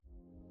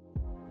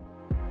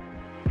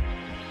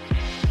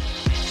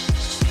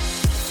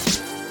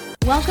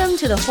Welcome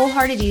to the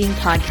Wholehearted Eating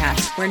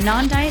Podcast, where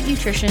non-diet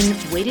nutrition,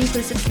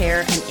 weight-inclusive care,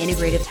 and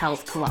integrative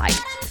health collide.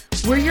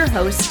 We're your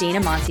hosts,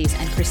 Dana Montes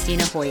and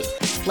Christina Hoyt,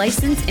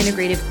 licensed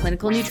integrative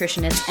clinical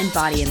nutritionists and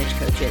body image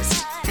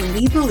coaches. And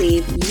we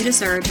believe you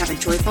deserve to have a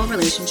joyful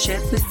relationship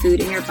with food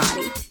in your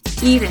body,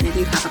 even if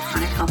you have a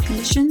chronic health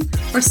condition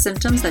or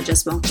symptoms that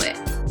just won't quit.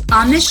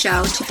 On this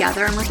show,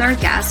 together and with our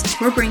guests,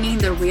 we're bringing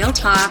the real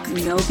talk,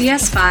 no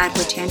BS vibe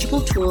with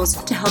tangible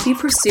tools to help you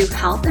pursue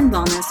health and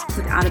wellness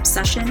without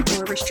obsession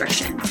or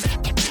restriction.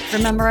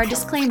 Remember our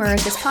disclaimer,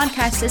 this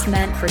podcast is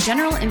meant for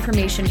general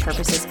information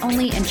purposes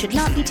only and should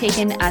not be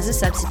taken as a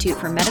substitute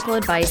for medical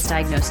advice,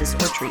 diagnosis,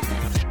 or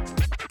treatment.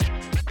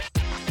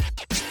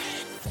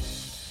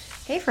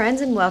 Hey friends,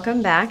 and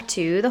welcome back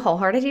to the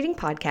Wholehearted Eating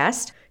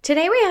Podcast.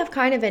 Today we have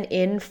kind of an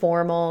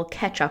informal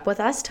catch up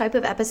with us type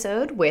of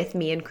episode with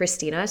me and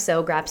Christina.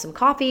 So grab some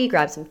coffee,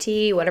 grab some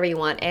tea, whatever you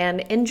want, and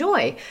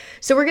enjoy.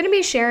 So we're going to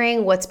be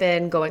sharing what's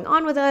been going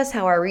on with us,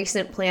 how our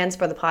recent plans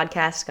for the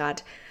podcast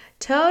got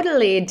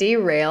totally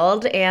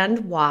derailed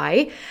and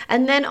why,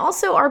 and then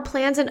also our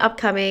plans and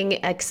upcoming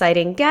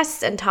exciting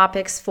guests and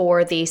topics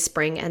for the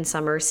spring and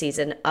summer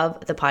season of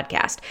the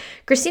podcast.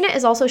 Christina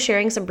is also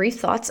sharing some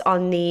brief thoughts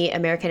on the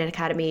American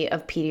Academy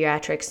of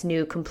Pediatrics'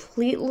 new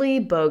completely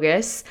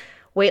bogus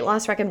weight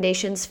loss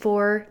recommendations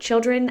for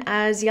children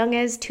as young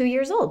as 2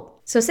 years old.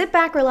 So sit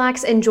back,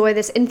 relax, enjoy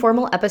this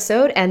informal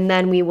episode, and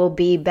then we will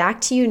be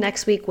back to you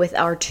next week with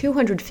our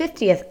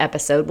 250th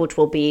episode, which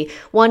will be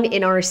one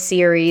in our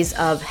series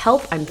of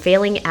Help, I'm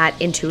Failing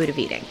at Intuitive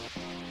Eating.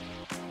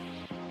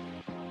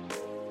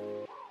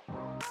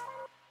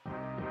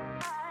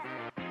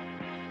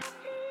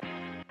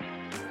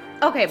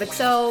 Okay, but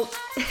so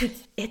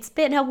it's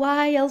been a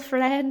while,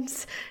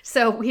 friends.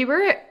 So we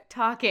were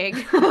talking.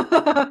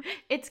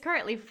 It's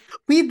currently...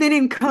 We've been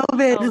in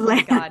COVID Oh my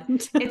land.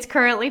 God. It's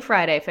currently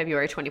Friday,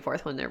 February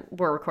 24th when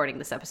we're recording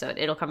this episode.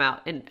 It'll come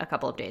out in a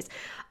couple of days.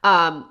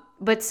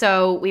 But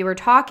so we were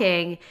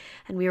talking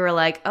and we were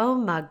like, oh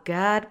my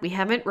God, we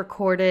haven't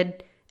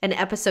recorded an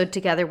episode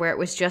together where it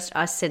was just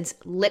us since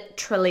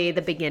literally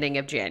the beginning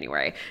of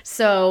January.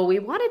 So we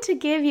wanted to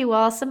give you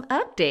all some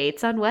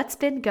updates on what's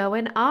been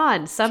going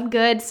on. Some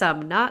good,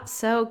 some not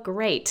so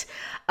great.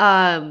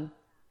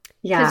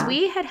 Because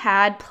we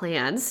had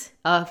plans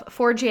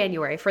for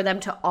January for them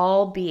to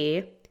all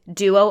be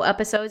duo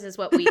episodes is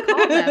what we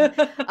call them,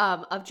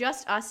 of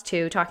just us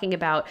two talking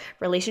about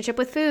relationship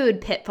with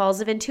food, pitfalls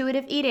of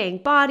intuitive eating,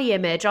 body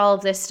image, all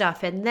of this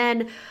stuff. And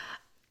then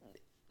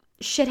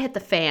shit hit the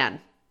fan,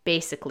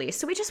 basically.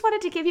 So we just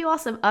wanted to give you all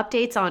some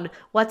updates on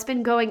what's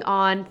been going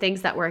on,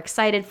 things that we're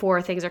excited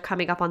for, things are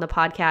coming up on the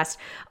podcast.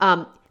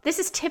 This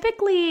is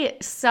typically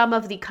some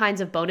of the kinds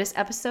of bonus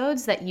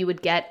episodes that you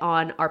would get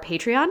on our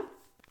Patreon.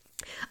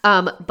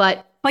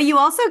 But you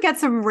also get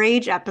some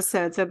rage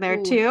episodes in there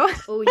too.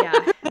 Oh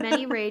yeah,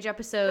 many rage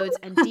episodes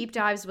and deep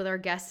dives with our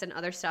guests and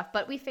other stuff.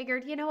 But we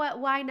figured, you know what,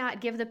 why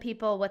not give the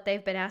people what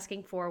they've been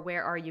asking for?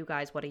 Where are you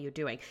guys? What are you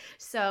doing?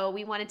 So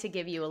we wanted to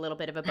give you a little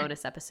bit of a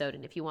bonus episode.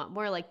 And if you want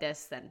more like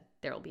this, then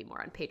there will be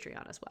more on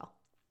Patreon as well.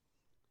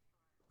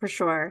 For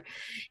sure.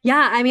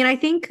 Yeah, I mean, I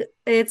think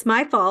it's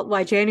my fault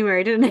why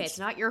January didn't. Okay, it's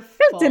not your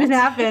fault. Didn't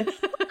happen.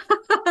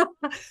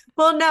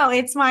 Well, no,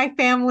 it's my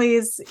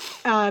family's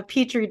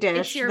petri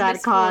dish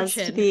that caused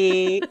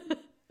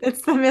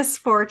it's the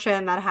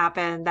misfortune that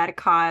happened that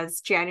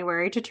caused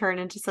January to turn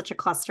into such a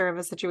cluster of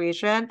a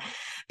situation,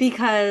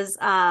 because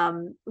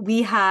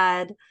we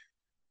had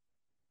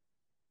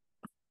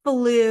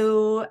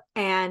flu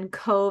and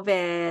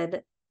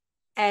COVID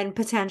and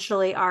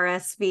potentially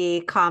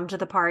RSV come to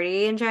the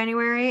party in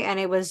January. And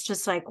it was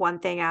just like one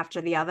thing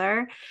after the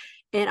other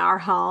in our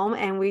home.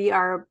 And we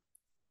are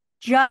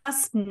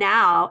just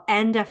now,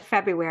 end of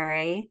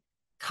February,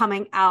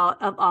 coming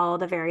out of all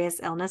the various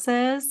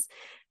illnesses.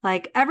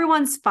 Like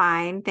everyone's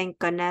fine, thank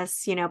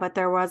goodness, but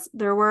there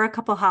were a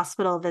couple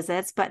hospital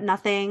visits, but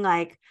nothing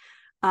like,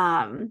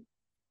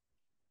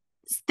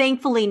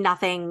 thankfully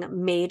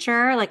nothing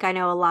major. Like I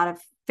know a lot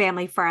of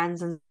family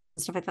friends and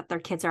stuff like that, their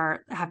kids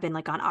have been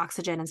like on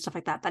oxygen and stuff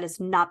like that. That is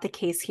not the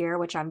case here,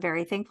 which I'm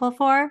very thankful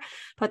for.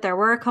 But there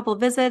were a couple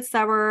visits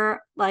that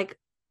were like,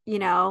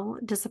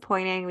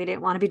 disappointing. We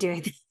didn't want to be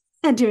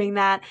doing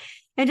that.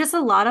 And just a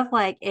lot of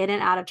like in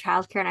and out of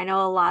childcare. And I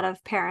know a lot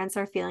of parents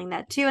are feeling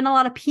that too. And a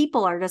lot of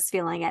people are just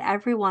feeling it.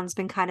 Everyone's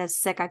been kind of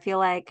sick. I feel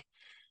like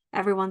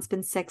everyone's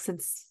been sick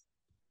since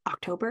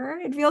October.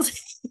 It feels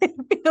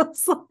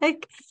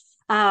like.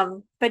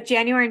 But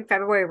January and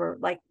February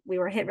we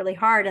were hit really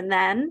hard. And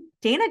then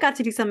Dana got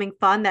to do something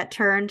fun that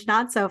turned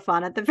not so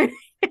fun at the very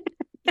end.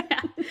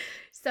 Yeah.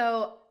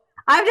 So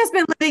I've just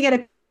been living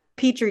in a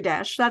petri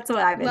dish. That's what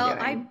I've been doing.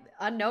 I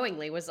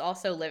unknowingly was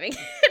also living in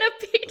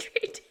a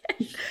petri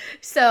dish.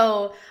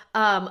 So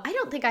I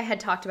don't think I had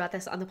talked about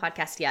this on the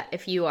podcast yet.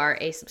 If you are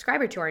a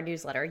subscriber to our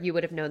newsletter, you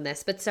would have known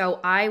this. But so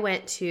I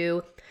went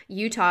to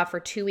Utah for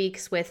 2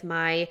 weeks with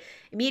my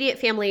immediate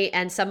family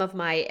and some of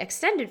my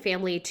extended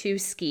family to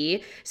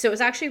ski. So it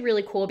was actually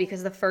really cool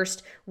because the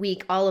first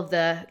week, all of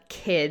the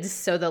kids,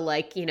 so the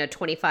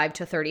 25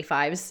 to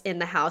 35s in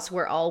the house,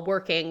 were all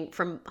working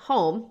from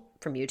home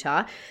from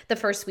Utah. The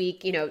first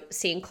week,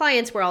 seeing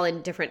clients, we're all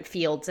in different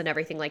fields and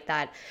everything like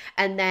that.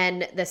 And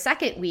then the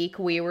second week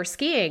we were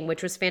skiing,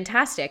 which was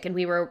fantastic. And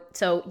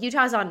so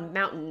Utah's on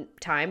mountain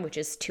time, which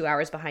is 2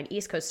 hours behind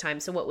East Coast time.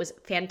 So what was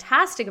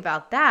fantastic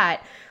about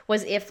that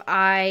was if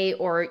I,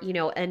 or,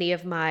 any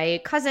of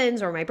my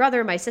cousins or my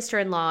brother, my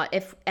sister-in-law,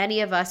 if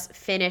any of us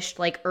finished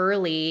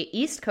early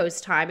East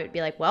Coast time, it'd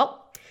be like, well,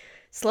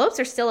 slopes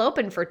are still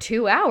open for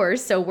 2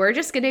 hours, so we're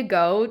just going to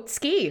go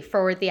ski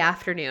for the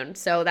afternoon.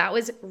 So that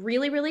was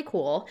really, really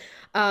cool.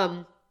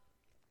 So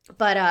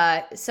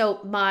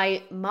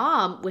my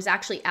mom was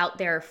actually out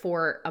there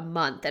for a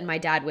month, and my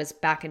dad was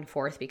back and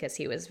forth because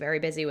he was very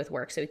busy with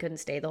work, so he couldn't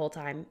stay the whole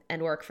time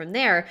and work from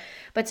there.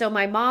 But so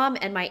my mom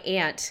and my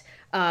aunt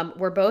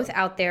were both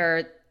out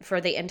there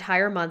for the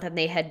entire month, and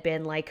they had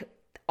been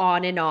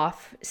on and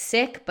off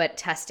sick, but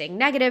testing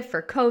negative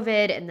for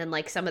COVID. And then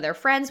some of their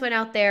friends went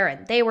out there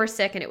and they were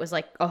sick, and it was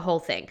a whole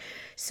thing.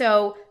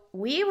 So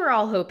we were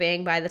all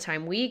hoping by the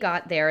time we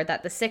got there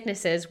that the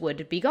sicknesses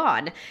would be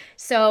gone.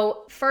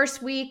 So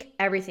first week,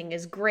 everything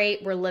is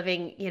great. We're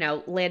living,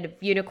 land of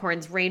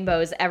unicorns,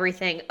 rainbows,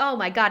 everything. Oh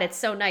my God, it's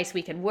so nice.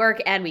 We can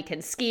work and we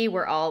can ski.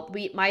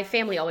 My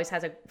family always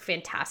has a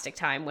fantastic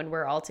time when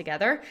we're all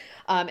together.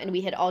 And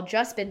we had all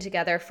just been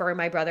together for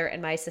my brother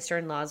and my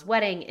sister-in-law's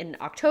wedding in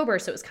October.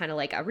 So it was kind of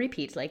like a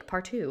repeat,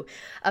 part 2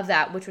 of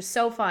that, which was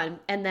so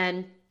fun. And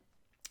then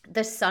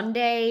the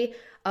Sunday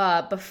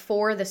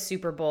before the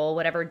Super Bowl,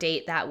 whatever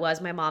date that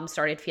was, my mom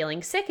started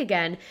feeling sick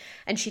again,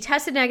 and she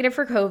tested negative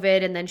for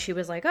COVID. And then she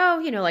was like, oh,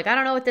 I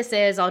don't know what this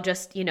is. I'll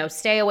just,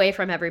 stay away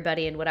from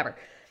everybody and whatever.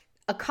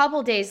 A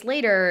couple days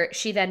later,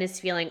 she then is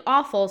feeling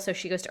awful. So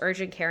she goes to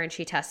urgent care and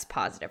she tests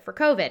positive for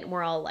COVID. And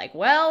we're all like,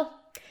 well,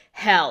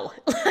 hell,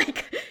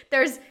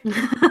 there's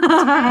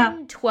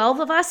 10, 12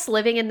 of us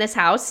living in this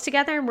house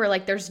together. And we're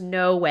like, there's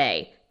no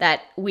way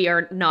that we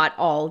are not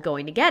all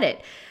going to get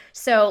it.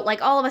 So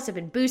all of us have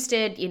been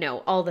boosted,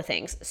 all the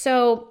things.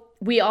 So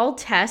we all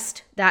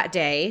test that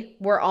day.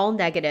 We're all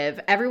negative.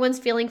 Everyone's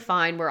feeling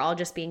fine. We're all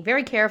just being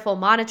very careful,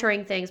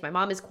 monitoring things. My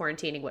mom is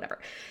quarantining, whatever.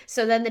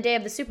 So then the day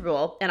of the Super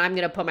Bowl, and I'm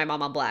going to put my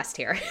mom on blast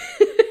here.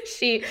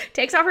 She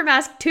takes off her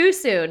mask too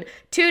soon.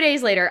 2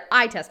 days later,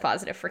 I test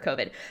positive for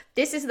COVID.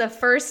 This is the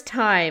first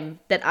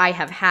time that I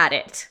have had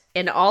it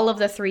in all of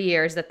the 3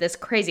 years that this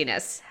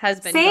craziness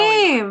has been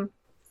going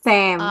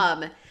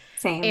on.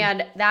 Same.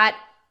 And that...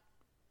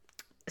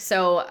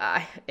 So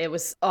it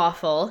was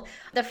awful.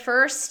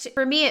 For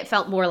me, it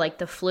felt more like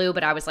the flu,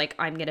 but I was like,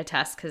 I'm going to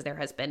test because there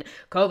has been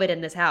COVID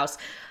in this house.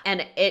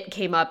 And it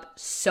came up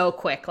so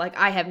quick.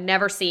 I have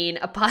never seen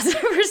a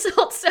positive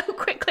result so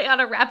quickly on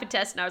a rapid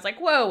test. And I was like,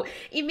 whoa,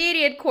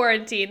 immediate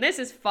quarantine. This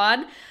is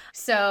fun.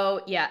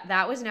 So yeah,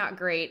 that was not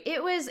great.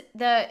 It was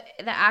the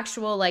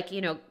actual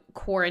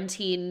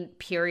quarantine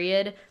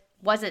period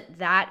wasn't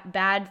that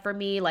bad for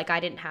me. I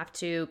didn't have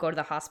to go to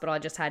the hospital. I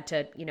just had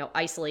to,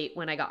 isolate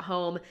when I got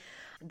home.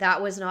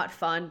 That was not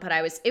fun, but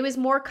it was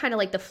more kind of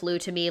like the flu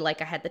to me. I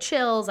had the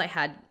chills, I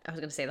was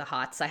going to say the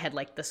hots. I had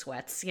the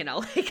sweats,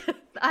 I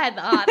had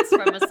the hots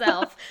for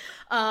myself.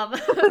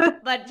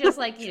 But just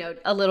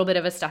a little bit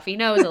of a stuffy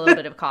nose, a little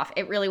bit of cough.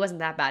 It really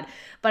wasn't that bad.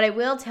 But I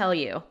will tell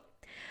you,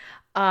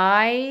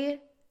 and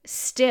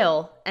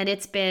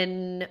it's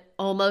been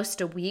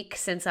almost a week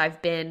since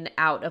I've been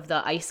out of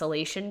the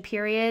isolation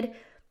period,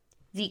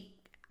 the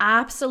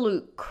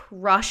absolute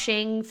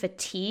crushing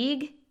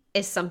fatigue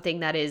is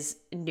something that is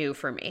new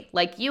for me.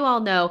 You all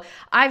know,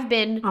 I've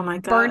been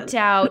burnt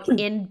out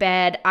in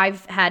bed.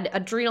 I've had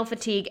adrenal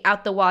fatigue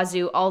out the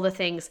wazoo, all the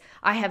things.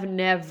 I have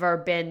never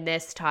been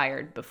this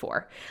tired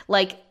before.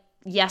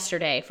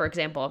 Yesterday, for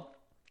example,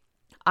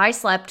 I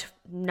slept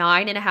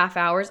 9.5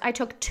 hours. I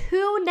took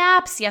 2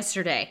 naps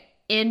yesterday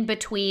in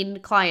between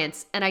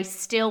clients, and I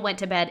still went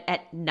to bed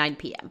at 9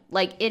 p.m.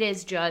 It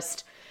is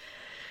just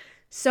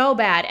so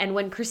bad. And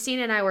when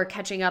Christina and I were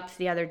catching up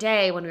the other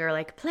day, when we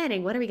were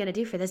planning, what are we going to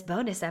do for this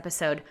bonus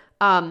episode?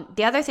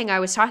 The other thing I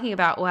was talking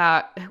about,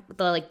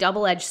 the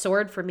double-edged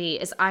sword for me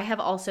is I've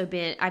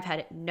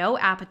had no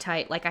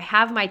appetite. I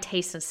have my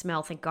taste and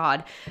smell, thank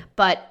God,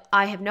 but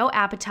I have no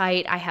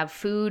appetite. I have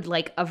food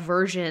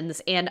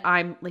aversions, and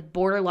I'm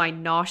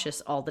borderline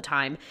nauseous all the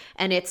time.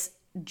 And it's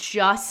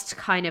just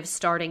kind of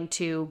starting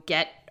to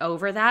get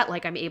over that.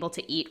 I'm able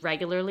to eat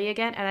regularly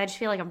again, and I just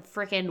feel like I'm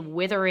freaking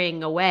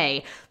withering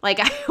away.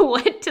 I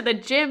went to the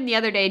gym the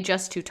other day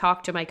just to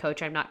talk to my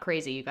coach. I'm not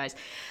crazy, you guys.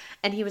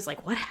 And he was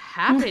like, what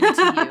happened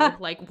to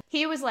you?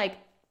 He was like,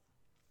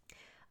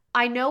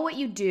 I know what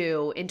you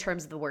do in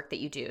terms of the work that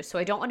you do, so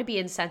I don't want to be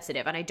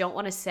insensitive, and I don't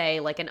want to say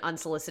an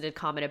unsolicited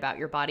comment about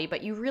your body,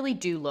 but you really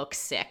do look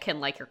sick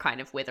and you're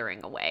kind of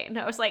withering away. And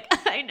I was like,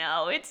 I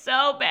know, it's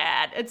so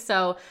bad. And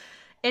so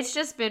it's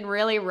just been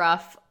really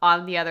rough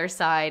on the other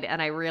side,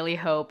 and I really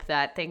hope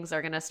that things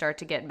are going to start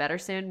to get better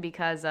soon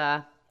because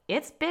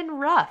it's been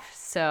rough.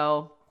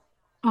 So,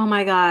 Oh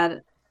my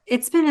God.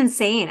 It's been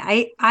insane.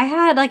 I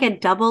had like a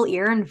double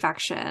ear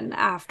infection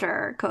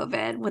after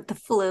COVID with the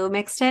flu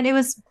mixed in. It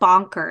was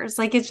bonkers.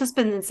 Like it's just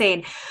been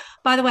insane.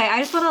 By the way, I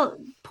just want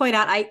to point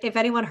out, if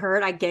anyone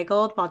heard, I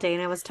giggled while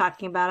Dana was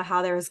talking about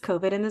how there was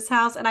COVID in this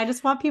house, and I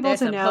just want people there's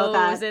to some know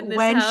hoes that in this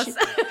when house. she,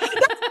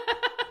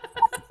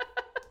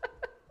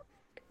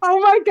 oh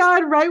my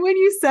God, right when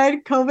you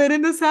said COVID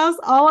in this house,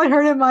 all I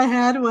heard in my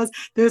head was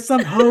there's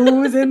some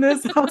hoes in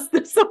this house.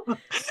 There's some,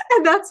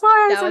 and that's why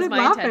I That was started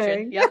my intention.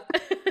 laughing. Yep.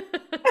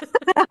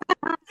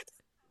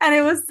 And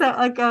it was so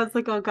like I was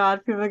like, oh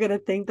God, people are gonna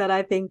think that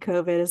I think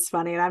COVID is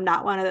funny, and I'm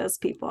not one of those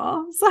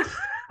people. So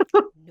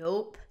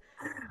Nope.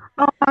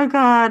 oh my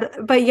God.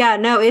 But yeah,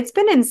 no, it's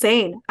been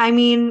insane. I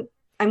mean,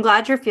 I'm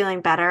glad you're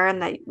feeling better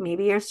and that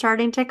maybe you're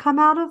starting to come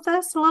out of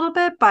this a little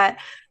bit, but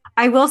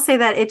I will say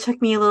that it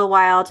took me a little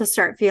while to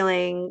start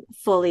feeling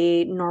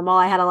fully normal.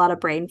 I had a lot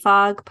of brain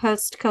fog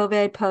post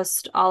COVID,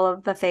 post all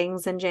of the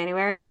things in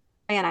January,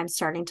 and I'm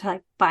starting to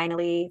like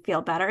finally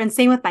feel better. And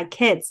same with my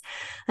kids.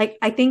 Like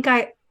I think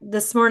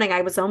this morning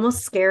I was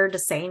almost scared to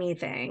say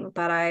anything,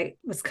 but I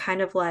was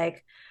kind of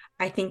like,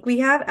 I think we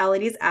have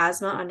Elodie's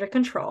asthma under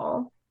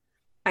control.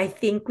 I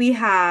think we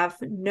have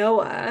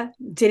Noah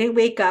didn't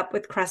wake up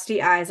with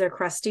crusty eyes or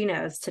crusty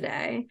nose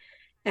today.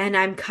 And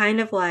I'm kind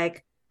of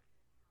like,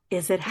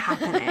 is it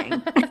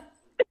happening?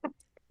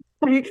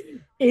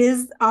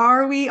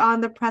 Are we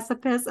on the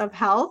precipice of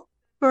health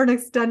for an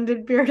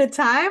extended period of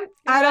time?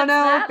 I don't What's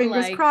know. that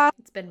Fingers like? crossed.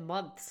 It's been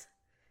months.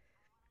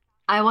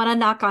 I want to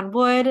knock on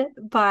wood,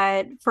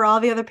 but for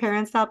all the other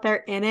parents out there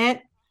in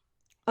it,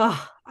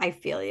 oh, I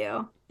feel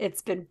you.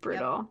 It's been Yep.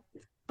 brutal.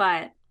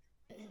 But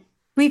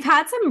we've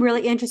had some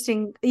really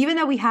interesting, even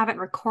though we haven't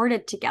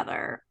recorded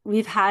together,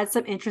 we've had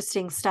some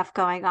interesting stuff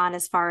going on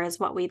as far as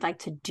what we'd like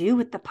to do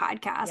with the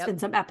podcast Yep. and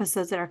some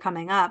episodes that are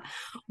coming up.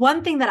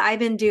 One thing that I've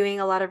been doing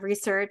a lot of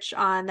research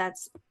on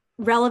that's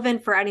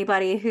relevant for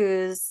anybody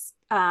who's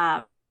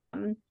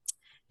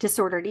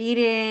disordered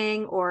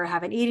eating or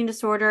have an eating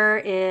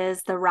disorder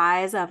is the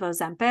rise of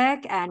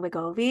Ozempic and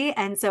Wegovy.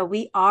 And so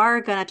we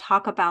are going to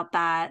talk about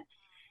that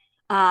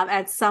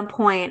at some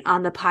point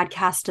on the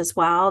podcast as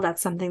well.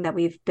 That's something that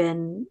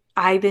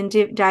I've been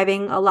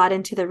diving a lot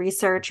into the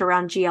research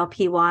around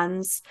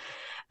GLP-1s,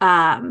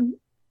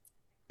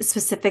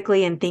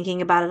 specifically and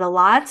thinking about it a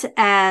lot.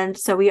 And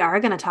so we are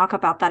going to talk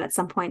about that at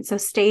some point. So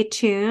stay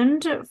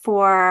tuned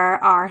for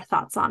our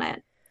thoughts on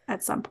it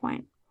at some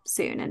point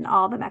soon and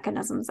all the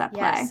mechanisms at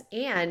play. Yes.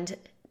 And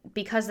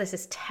because this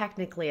is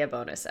technically a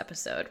bonus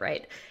episode,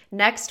 right?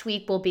 Next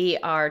week will be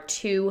our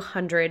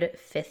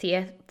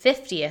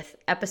 250th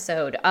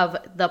episode of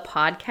the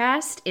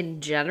podcast in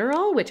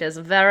general, which is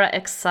very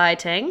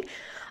exciting.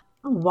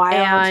 Wild.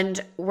 And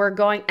we're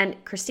going,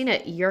 and Christina,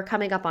 you're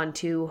coming up on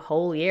 2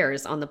 whole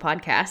years on the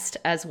podcast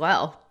as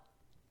well.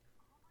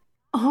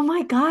 Oh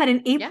my God,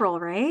 in April,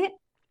 right?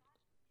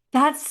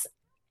 That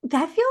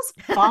feels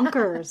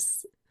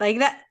bonkers. Like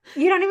that,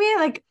 you know what I mean?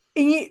 Like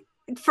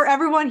for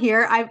everyone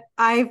here,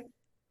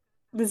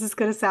 this is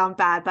going to sound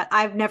bad, but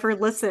I've never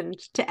listened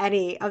to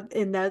any of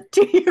in the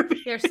 2 year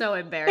period. You're so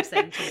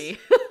embarrassing to me.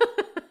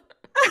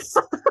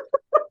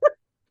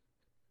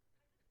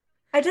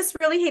 I just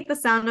really hate the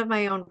sound of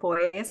my own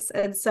voice.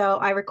 And so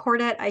I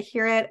record it, I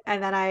hear it,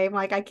 and then I'm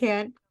like, I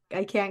can't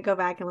go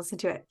back and listen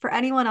to it. For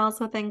anyone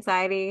else with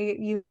anxiety,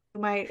 you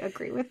might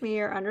agree with me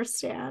or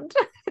understand.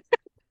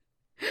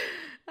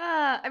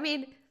 I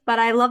mean, but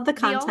I love the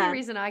content. The only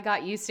reason I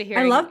got used to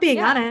hearing, I love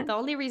being on it. The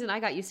only reason I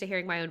got used to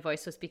hearing my own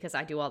voice was because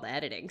I do all the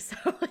editing. So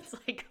it's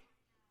like,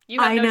 you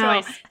have no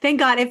choice. Thank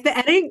God. If the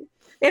editing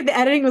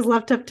was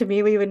left up to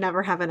me, we would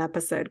never have an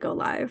episode go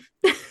live.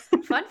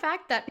 Fun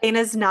fact that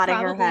Dana's nodding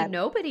her head.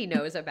 Nobody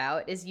knows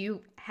about is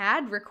you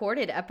had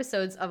recorded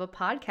episodes of a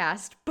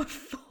podcast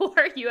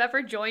before you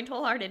ever joined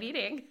Wholehearted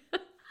Eating.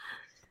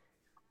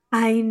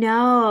 I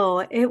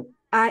know it.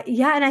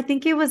 Yeah, and I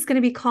think it was going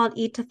to be called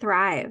Eat to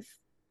Thrive.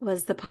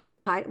 Was the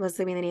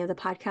name of the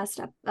podcast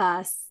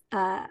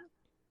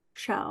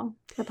show?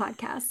 The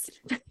podcast.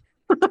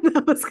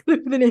 That was going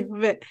to be the name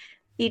of it.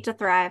 Eat to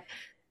Thrive.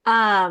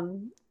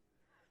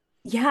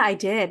 Yeah, I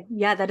did.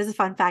 Yeah, that is a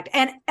fun fact.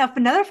 And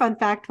another fun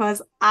fact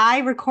was I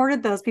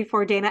recorded those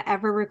before Dana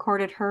ever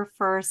recorded her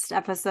first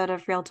episode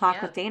of Real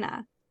Talk with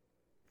Dana.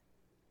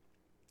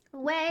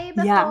 Way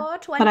before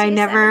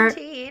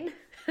 2017.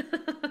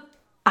 But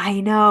I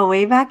know,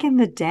 way back in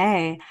the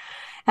day.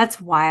 That's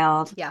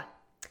wild. Yeah.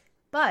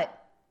 But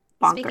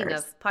bonkers. Speaking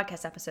of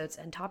podcast episodes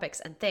and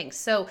topics and things,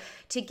 so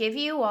to give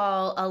you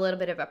all a little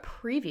bit of a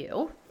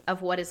preview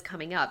of what is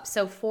coming up.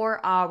 So for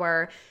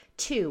our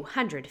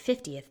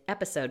 250th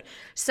episode.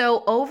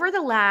 So over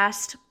the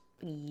last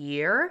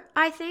year,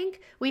 I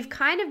think, we've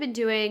kind of been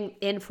doing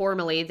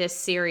informally this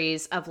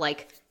series of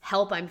like,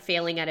 help, I'm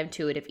failing at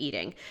intuitive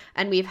eating.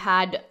 And we've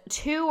had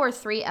 2 or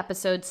 3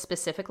 episodes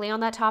specifically on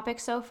that topic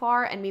so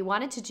far. And we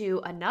wanted to do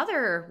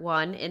another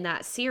one in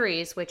that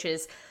series, which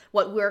is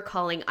what we're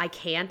calling I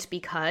Can't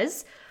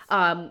Because,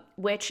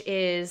 which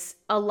is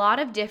a lot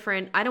of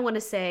different, I don't want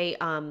to say,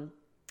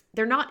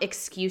 they're not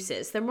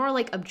excuses. They're more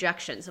like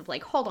objections of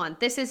like, hold on,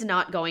 this is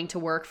not going to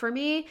work for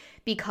me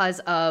because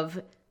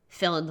of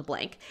fill in the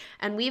blank.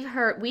 And we've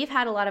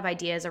had a lot of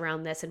ideas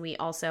around this, and we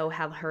also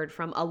have heard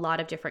from a lot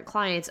of different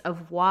clients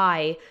of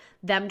why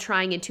them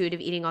trying intuitive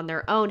eating on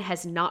their own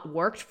has not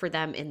worked for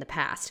them in the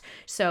past.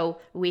 So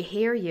we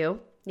hear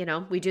you. You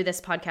know, we do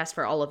this podcast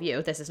for all of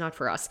you. This is not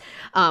for us.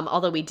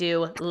 Although we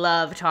do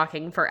love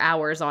talking for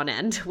hours on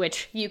end,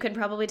 which you can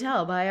probably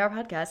tell by our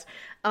podcast.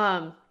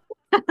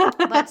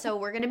 But so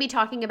we're going to be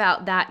talking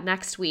about that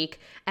next week.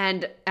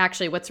 And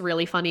actually, what's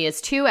really funny is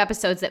 2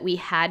 episodes that we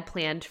had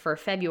planned for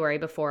February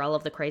before all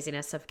of the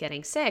craziness of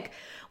getting sick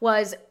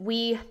was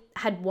we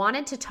had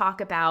wanted to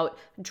talk about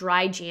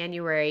dry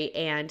January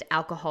and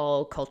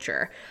alcohol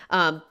culture,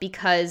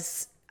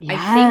 because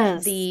I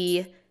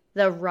think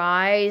the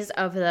rise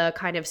of the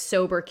kind of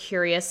sober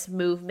curious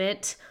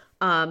movement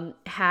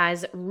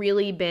has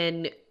really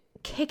been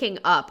kicking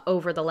up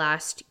over the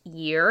last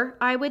year,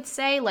 I would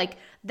say. Like,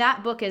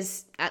 that book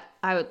is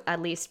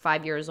at least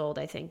 5 years old,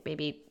 I think,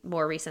 maybe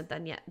more recent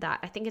than yet that.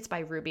 I think it's by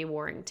Ruby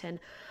Warrington.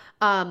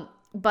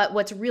 But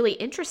what's really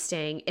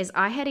interesting is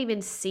I had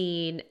even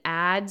seen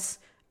ads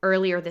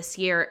earlier this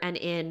year and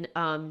in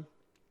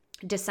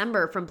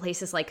December from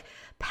places like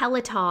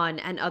Peloton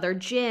and other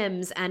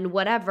gyms and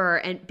whatever,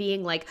 and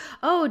being like,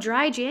 oh,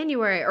 dry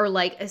January, or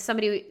like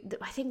somebody,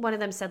 I think one of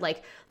them said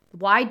like,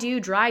 why do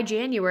dry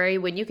January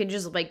when you can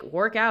just like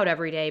work out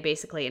every day,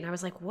 basically? And I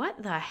was like,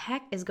 what the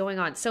heck is going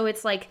on? So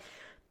it's like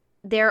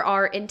there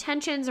are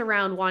intentions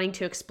around wanting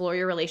to explore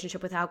your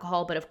relationship with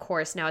alcohol, but of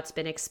course now it's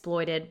been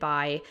exploited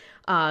by,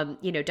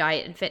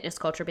 diet and fitness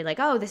culture. Be like,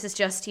 oh, this is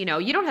just, you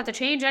don't have to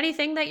change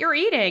anything that you're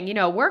eating,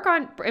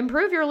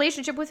 improve your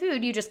relationship with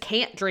food. You just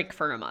can't drink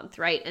for a month,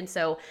 right? And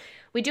so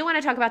we do want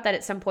to talk about that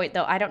at some point,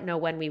 though. I don't know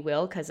when we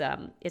will, because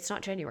it's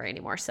not January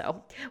anymore,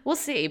 so we'll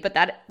see. But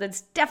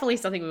that's definitely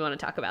something we want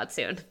to talk about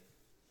soon.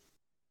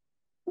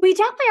 We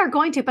definitely are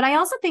going to, but I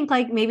also think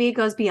like maybe it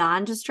goes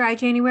beyond just dry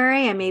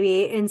January, and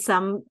maybe in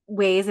some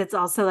ways it's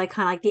also like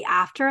kind of like the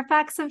after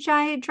effects of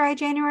dry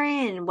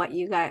January and what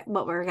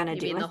we're gonna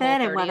do with it,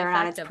 and whether or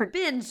not it's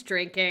binge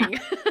drinking.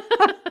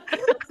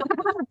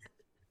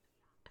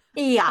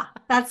 Yeah,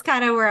 that's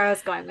kind of where I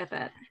was going with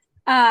it.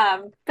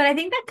 But I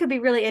think that could be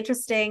really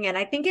interesting, and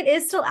I think it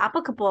is still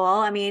applicable.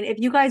 I mean, if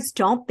you guys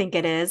don't think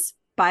it is,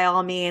 by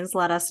all means,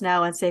 let us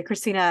know and say,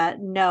 Christina,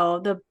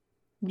 no,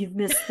 you've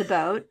missed the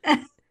boat.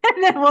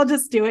 And then we'll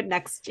just do it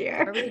next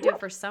year. Or we could do it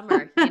for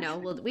summer.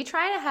 We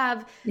try to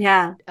have,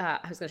 I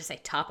was going to say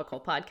topical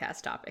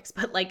podcast topics,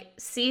 but like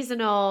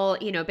seasonal,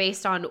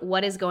 based on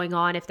what is going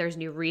on. If there's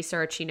new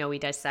research, we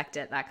dissect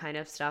it, that kind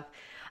of stuff.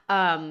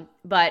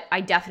 But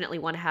I definitely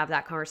want to have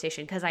that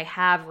conversation because I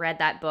have read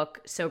that book,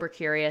 Sober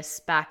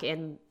Curious, back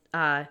in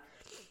I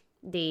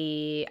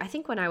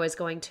think when I was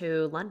going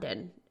to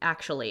London,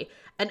 actually.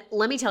 And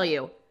let me tell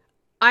you,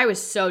 I was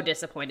so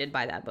disappointed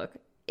by that book.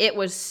 It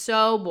was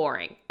so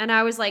boring. And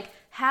I was like,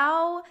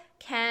 how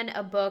can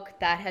a book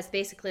that has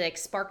basically like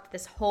sparked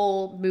this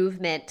whole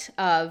movement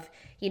of,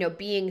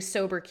 being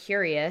sober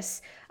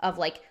curious, of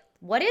like,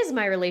 what is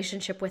my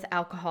relationship with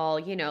alcohol?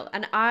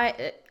 And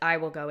I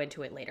will go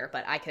into it later,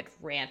 but I could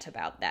rant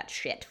about that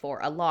shit for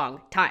a long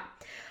time.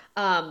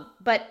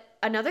 But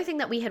another thing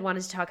that we had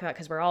wanted to talk about,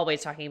 because we're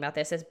always talking about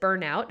this, is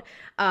burnout,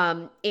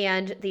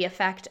 and the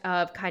effect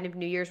of kind of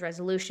New Year's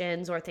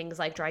resolutions or things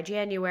like dry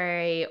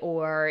January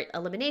or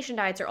elimination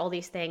diets or all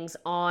these things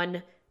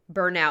on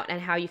burnout, and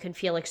how you can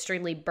feel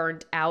extremely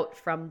burnt out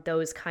from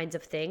those kinds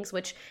of things,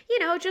 which,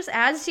 just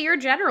adds to your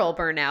general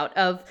burnout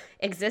of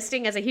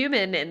existing as a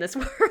human in this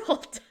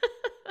world.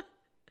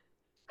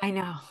 I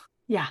know.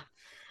 Yeah.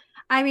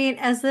 I mean,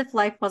 as if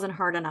life wasn't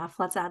hard enough,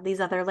 let's add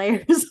these other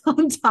layers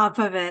on top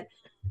of it.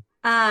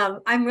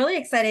 I'm really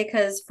excited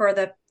because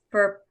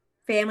for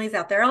families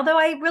out there, although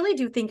I really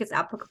do think it's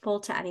applicable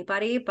to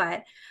anybody,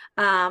 but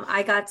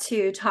I got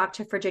to talk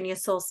to Virginia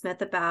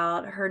Sole-Smith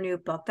about her new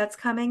book that's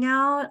coming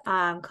out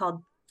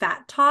called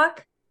Fat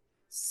Talk.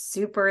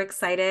 Super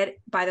excited.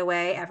 By the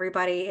way,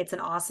 everybody, it's an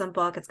awesome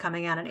book. It's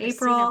coming out in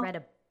April. Christina read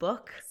a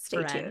book,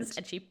 Stay tuned.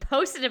 And she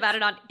posted about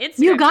it on Instagram.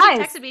 You guys.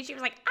 She texted me. She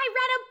was like, I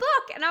read a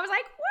book. And I was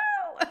like,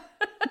 whoa.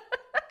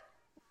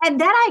 And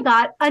then I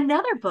got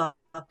another book.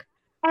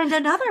 And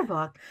another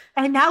book.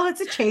 And now it's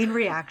a chain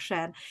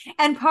reaction.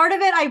 And part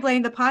of it, I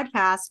blame the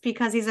podcast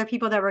because these are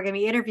people that we're going to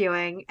be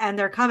interviewing and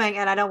they're coming.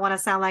 And I don't want to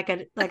sound like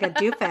a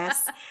doofus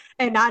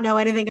and not know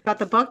anything about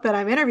the book that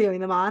I'm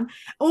interviewing them on,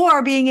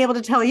 or being able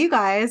to tell you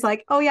guys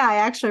like, oh yeah, I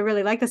actually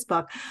really like this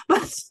book.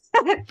 But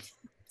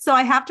so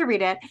I have to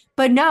read it.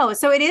 But no,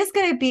 so it is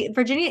going to be,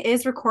 Virginia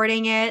is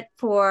recording it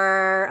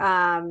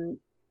for,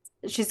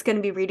 she's going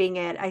to be reading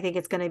it. I think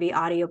it's going to be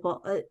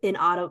Audible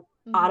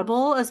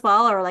as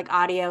well, or like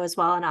audio as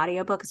well, an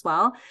audiobook as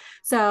well.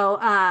 So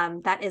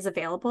that is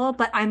available,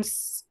 but I'm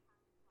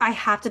I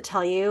have to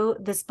tell you,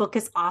 this book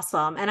is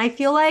awesome. And I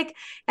feel like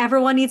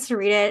everyone needs to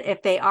read it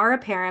if they are a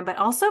parent, but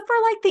also for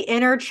like the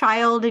inner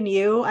child in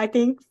you. I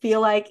think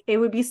feel like it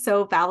would be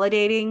so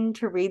validating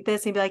to read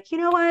this and be like, you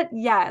know what?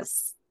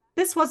 Yes,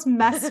 this was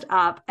messed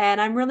up.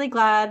 And I'm really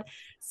glad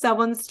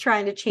someone's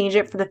trying to change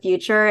it for the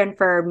future and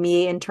for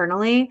me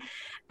internally.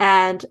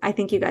 And I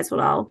think you guys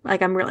will all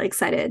like, I'm really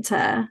excited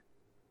to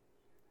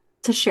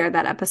share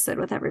that episode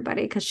with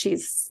everybody because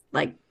she's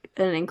like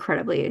an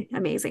incredibly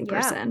amazing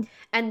Yeah. person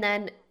And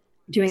then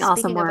doing awesome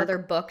speaking of work. other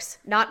books,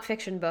 not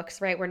fiction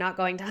books, right? We're not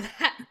going down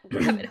that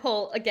rabbit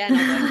hole again,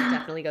 although I could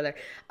definitely go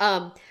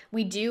there.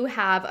 We do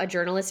have a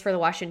journalist for the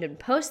Washington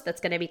Post that's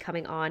going to be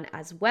coming on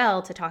as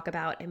well to talk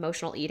about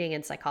emotional eating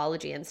and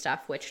psychology and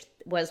stuff, which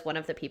was one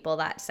of the people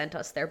that sent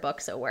us their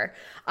book. So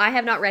I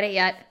have not read it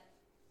yet,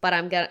 but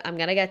I'm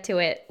gonna get to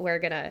it.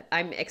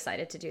 I'm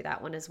excited to do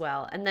that one as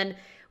well. And then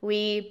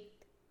we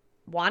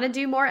want to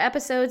do more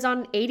episodes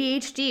on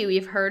ADHD.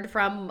 We've heard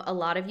from a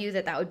lot of you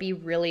that would be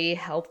really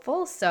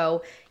helpful.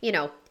 So,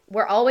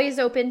 we're always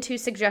open to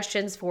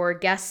suggestions for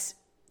guest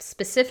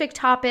specific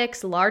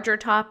topics, larger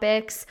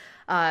topics.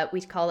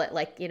 We call it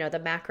like,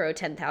 the macro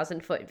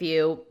 10,000 foot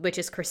view, which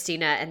is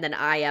Christina. And then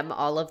I am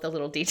all of the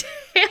little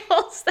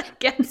details that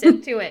gets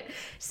into it.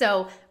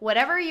 So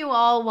whatever you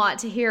all want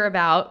to hear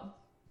about,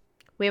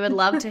 we would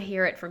love to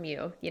hear it from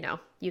you.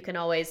 You can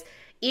always,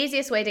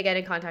 easiest way to get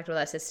in contact with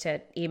us is to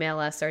email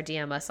us or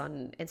DM us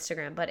on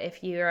Instagram. But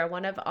if you're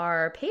one of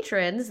our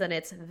patrons, then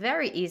it's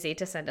very easy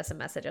to send us a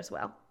message as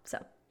well.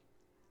 So,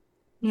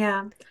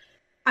 Yeah.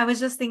 I was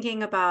just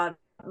thinking about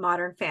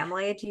Modern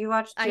Family. I Do you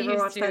ever used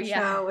watch to, that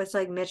yeah. show? It's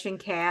like Mitch and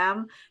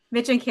Cam.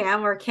 Mitch and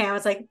Cam, where Cam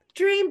is like,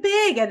 dream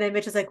big. And then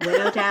Mitch is like,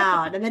 winnow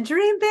down. And then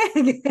dream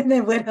big. And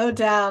then winnow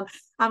down.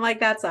 I'm like,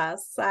 that's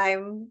us.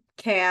 I'm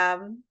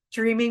Cam,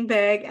 dreaming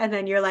big. And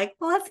then you're like,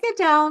 well, let's get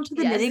down to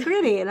the Yes. nitty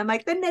gritty. And I'm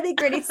like, the nitty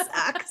gritty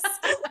sucks.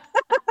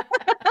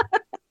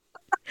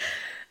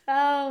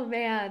 Oh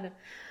man.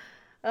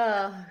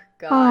 Oh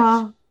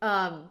gosh.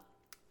 Oh,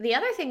 The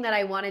other thing that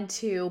I wanted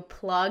to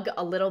plug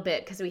a little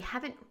bit, because we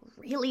haven't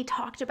really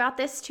talked about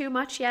this too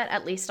much yet,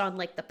 at least on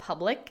like the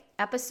public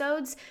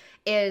episodes,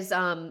 is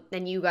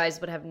and you guys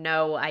would have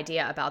no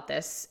idea about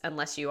this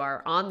unless you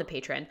are on the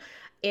Patreon,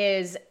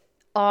 is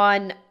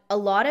on a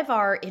lot of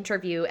our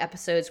interview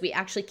episodes, we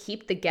actually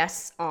keep the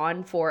guests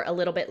on for a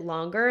little bit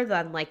longer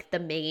than like the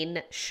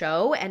main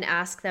show and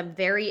ask them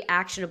very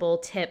actionable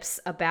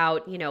tips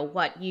about,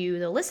 what you,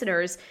 the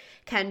listeners,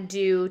 can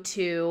do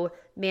to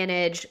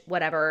manage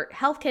whatever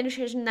health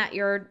condition that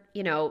you're,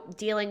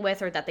 dealing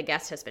with or that the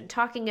guest has been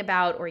talking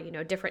about, or,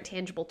 different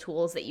tangible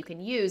tools that you can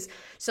use.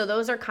 So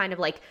those are kind of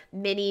like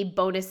mini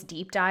bonus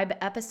deep dive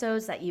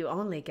episodes that you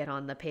only get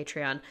on the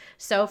Patreon.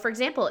 So for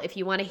example, if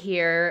you want to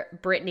hear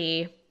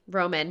Brittany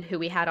Roman, who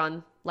we had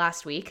on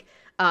last week,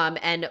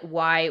 and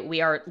why we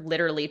are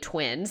literally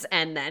twins.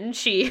 And then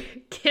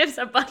she gives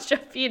a bunch of,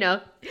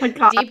 my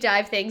God. deep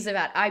dive things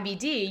about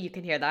IBD. You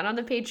can hear that on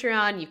the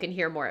Patreon. You can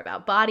hear more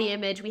about body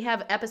image. We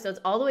have episodes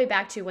all the way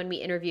back to when we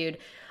interviewed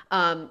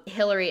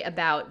Hillary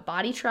about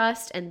Body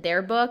Trust and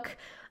their book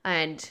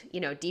and,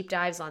 deep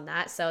dives on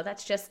that. So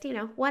that's just,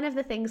 one of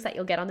the things that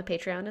you'll get on the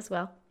Patreon as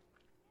well.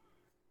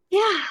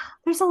 Yeah,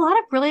 there's a lot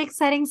of really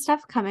exciting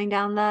stuff coming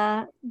down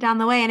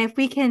the way. And if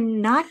we can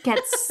not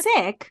get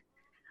sick,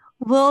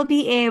 we'll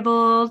be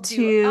able Do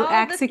to all the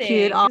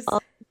execute things.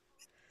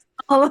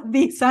 all of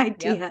these Yep.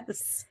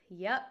 ideas.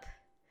 Yep.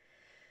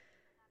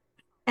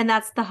 And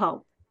that's the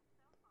hope.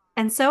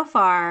 And so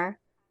far,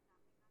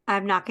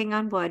 I'm knocking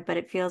on wood, but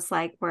it feels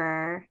like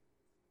we're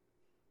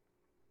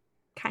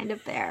kind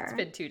of there. It's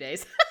been 2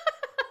 days.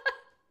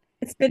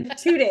 It's been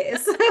 2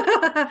 days.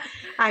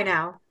 I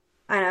know.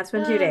 It's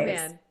been 2 days.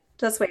 Man.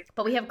 Just wait.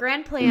 But we have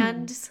grand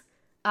plans.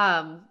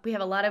 We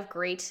have a lot of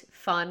great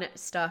fun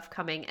stuff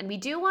coming. And we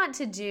do want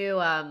to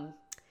do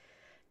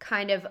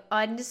kind of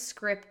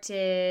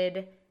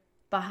unscripted,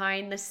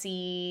 behind the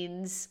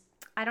scenes.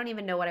 I don't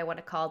even know what I want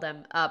to call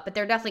them. But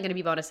they're definitely going to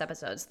be bonus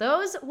episodes.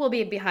 Those will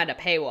be behind a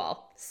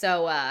paywall.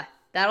 So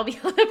that'll be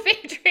on the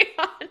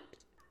Patreon.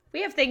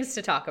 We have things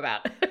to talk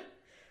about.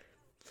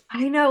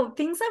 I know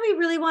things that we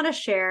really want to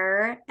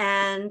share.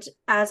 And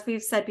as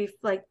we've said before,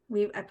 like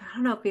I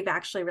don't know if we've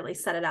actually really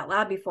said it out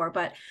loud before,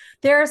 but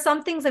there are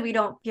some things that we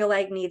don't feel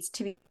like needs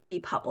to be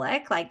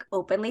public, like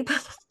openly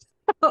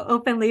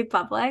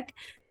public,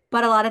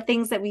 but a lot of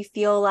things that we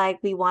feel like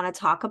we want to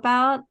talk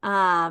about.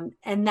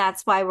 And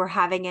that's why we're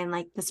having in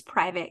like this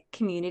private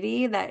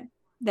community that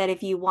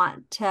if you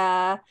want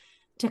to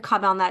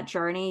come on that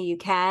journey, you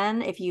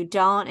can. If you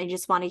don't and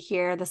just want to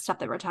hear the stuff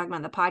that we're talking about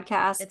in the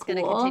podcast, It's cool.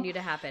 going to continue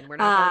to happen. We're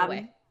not going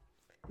away.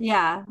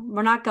 Yeah,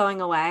 we're not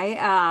going away.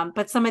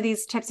 But some of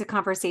these types of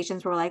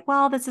conversations we're like,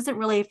 well, this isn't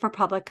really for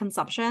public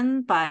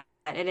consumption, but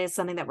it is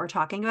something that we're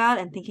talking about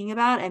and thinking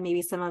about. And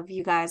maybe some of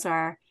you guys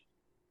are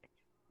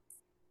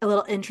a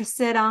little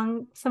interested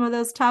on some of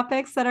those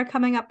topics that are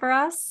coming up for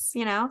us,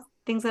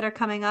 things that are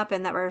coming up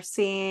and that we're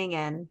seeing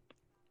and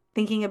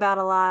thinking about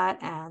a lot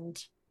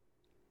and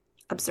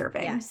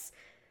observing. Yes.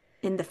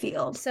 in the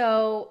field.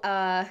 So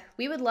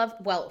we would love,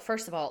 well,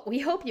 first of all, we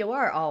hope you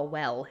are all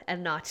well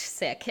and not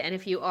sick. And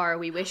if you are,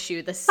 we wish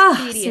you the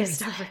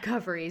speediest of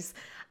recoveries.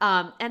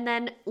 And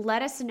then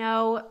let us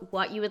know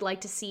what you would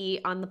like to see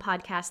on the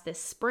podcast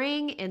this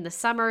spring, in the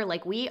summer.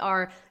 Like we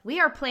are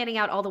planning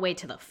out all the way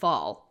to the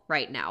fall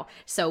right now.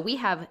 So we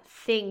have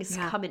things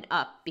coming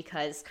up,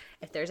 because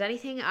if there's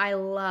anything I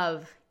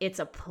love, it's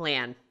a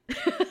plan.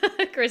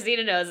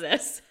 Christina knows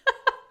this.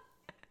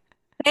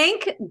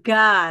 Thank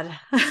God.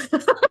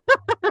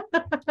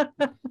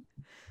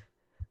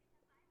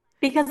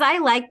 Because I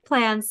like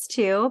plans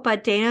too,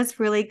 but Dana's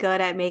really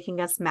good at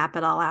making us map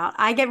it all out.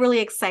 I get really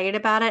excited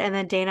about it, and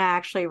then Dana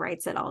actually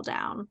writes it all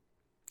down,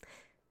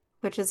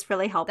 which is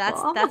really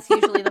helpful. That's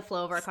usually the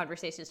flow of our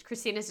conversations.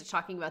 Christina's just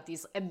talking about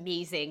these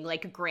amazing,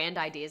 like, grand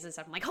ideas and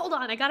stuff. I'm like, hold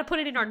on, I got to put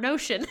it in our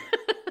Notion.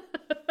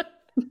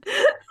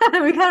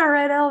 We got to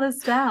write all this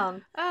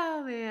down.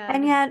 Oh, man.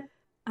 And yet,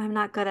 I'm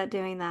not good at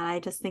doing that. I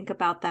just think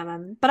about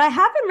them. But I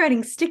have been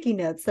writing sticky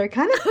notes. They're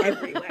kind of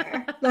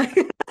everywhere. Like,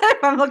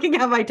 if I'm looking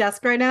at my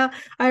desk right now,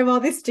 I have all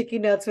these sticky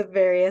notes with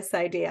various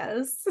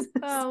ideas.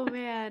 Oh,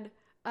 man.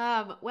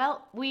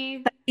 Well,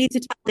 we need to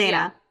tell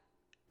Dana.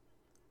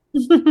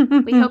 Yeah.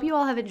 We hope you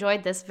all have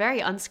enjoyed this very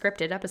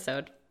unscripted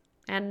episode.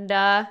 And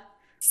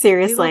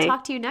seriously, we will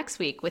talk to you next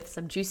week with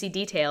some juicy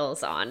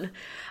details on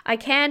I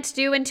can't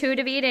do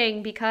intuitive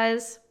eating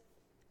because,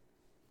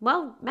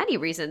 well, many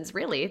reasons,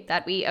 really,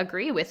 that we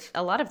agree with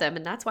a lot of them,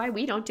 and that's why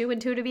we don't do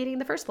intuitive eating in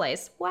the first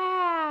place.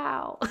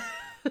 Wow.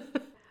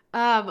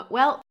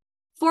 Well,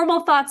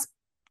 formal thoughts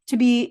to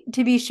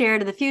be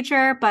shared in the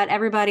future, but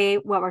everybody,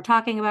 what we're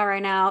talking about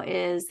right now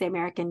is the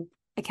American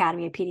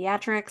Academy of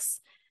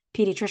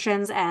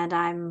Pediatricians, and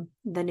I'm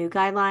the new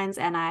guidelines,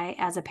 and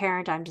as a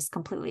parent, I'm just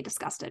completely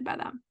disgusted by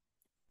them.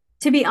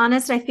 To be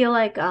honest, I feel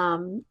like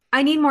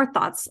I need more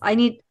thoughts.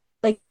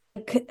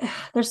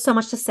 There's so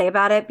much to say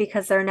about it,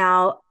 because they're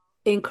now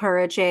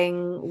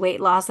encouraging weight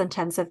loss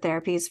intensive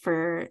therapies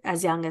for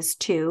as young as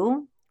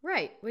 2.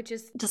 Right, which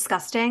is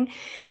disgusting.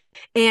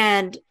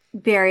 And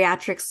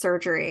bariatric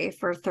surgery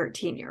for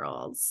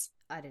 13-year-olds.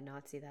 I did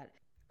not see that.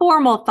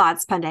 Formal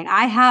thoughts pending.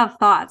 I have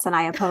thoughts and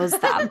I oppose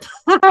them.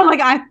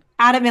 Like, I'm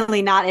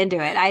adamantly not into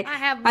it. I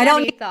have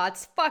many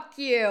thoughts. Fuck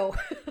you.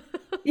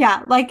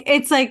 Yeah, like,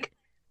 it's like,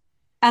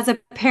 as a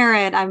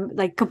parent, I'm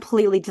like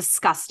completely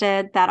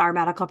disgusted that our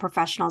medical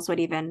professionals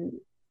would even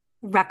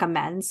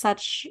recommend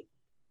such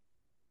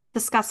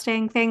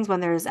disgusting things when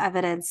there's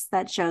evidence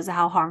that shows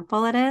how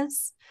harmful it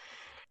is.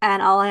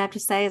 And all I have to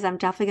say is I'm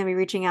definitely going to be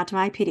reaching out to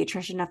my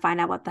pediatrician to find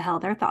out what the hell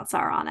their thoughts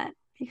are on it,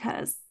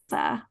 because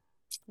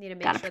need to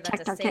make sure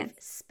that's a safe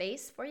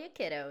space for your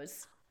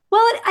kiddos.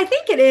 Well, I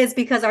think it is,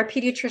 because our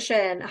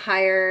pediatrician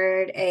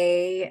hired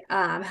a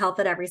health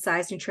at every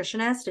size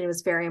nutritionist, and it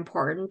was very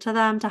important to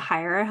them to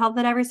hire a health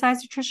at every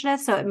size nutritionist.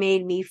 So it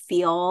made me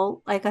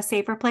feel like a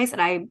safer place.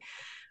 And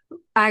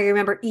I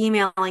remember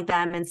emailing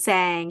them and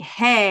saying,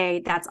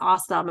 hey, that's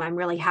awesome. I'm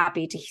really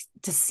happy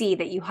to see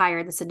that you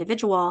hired this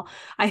individual.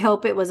 I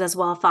hope it was as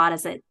well thought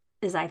as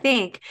I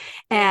think.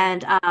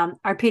 And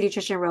our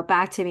pediatrician wrote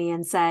back to me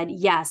and said,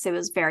 yes, it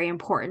was very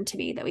important to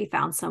me that we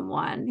found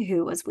someone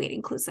who was weight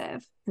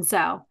inclusive. And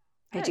so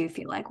good. I do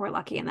feel like we're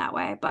lucky in that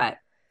way, but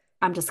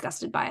I'm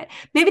disgusted by it.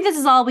 Maybe this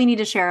is all we need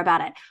to share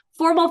about it.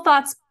 Formal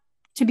thoughts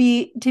to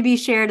be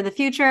shared in the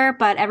future,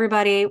 but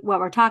everybody,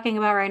 what we're talking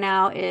about right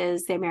now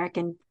is the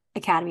American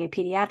Academy of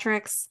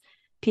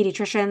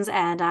Pediatricians,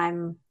 and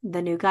I'm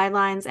the new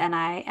guidelines, and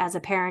as a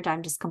parent,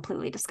 I'm just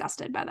completely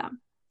disgusted by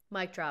them.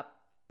 Mic drop.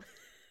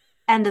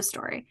 End of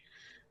story.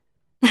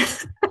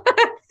 And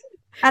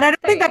I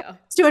don't think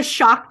that's to a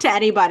shock to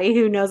anybody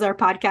who knows our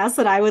podcast,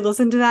 that I would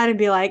listen to that and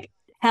be like,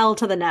 hell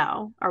to the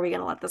no. Are we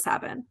going to let this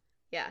happen?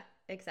 Yeah,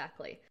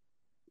 exactly.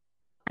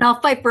 And I'll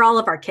fight for all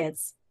of our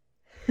kids.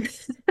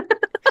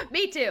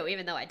 Me too,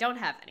 even though I don't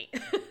have any.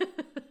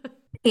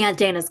 Aunt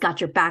Dana's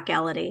got your back,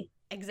 Elodie.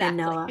 Exactly. And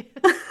Noah.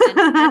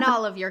 and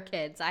all of your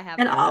kids. I have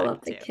and all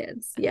of the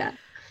kids. Yeah.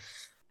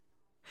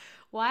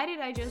 Why did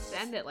I just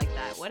end it like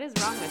that? What is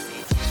wrong with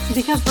me?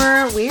 Because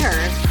we're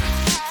weird.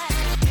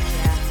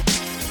 Yeah.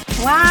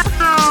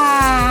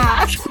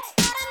 Wow.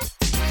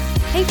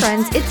 Hey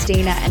friends, it's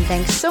Dana, and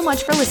thanks so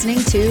much for listening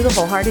to the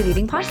Wholehearted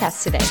Eating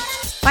Podcast today.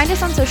 Find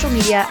us on social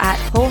media at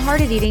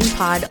Wholehearted Eating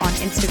Pod on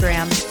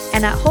Instagram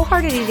and at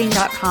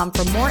wholeheartedeating.com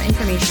for more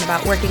information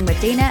about working with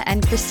Dana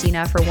and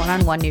Christina for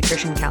one-on-one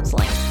nutrition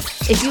counseling.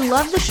 If you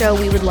love the show,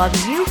 we would love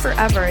you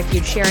forever if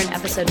you'd share an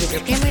episode with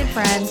your family and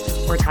friends,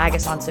 or tag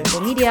us on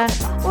social media,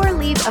 or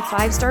leave a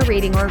 5-star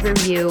rating or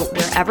review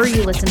wherever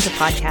you listen to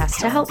podcasts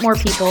to help more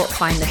people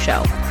find the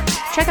show.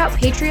 Check out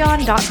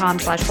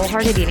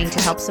patreon.com/wholeheartedeating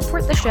to help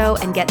support the show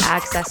and get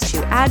access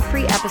to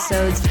ad-free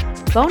episodes,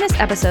 bonus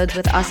episodes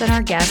with us and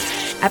our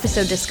guests,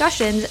 episode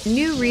discussions,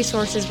 new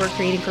resources we're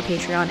creating for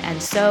Patreon, and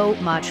so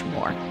much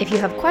more. If you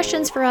have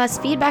questions for us,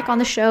 feedback on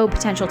the show,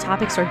 potential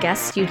topics or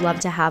guests you'd love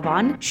to have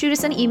on, shoot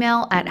us an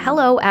email at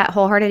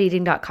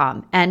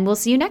hello@wholeheartedeating.com, and we'll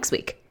see you next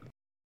week.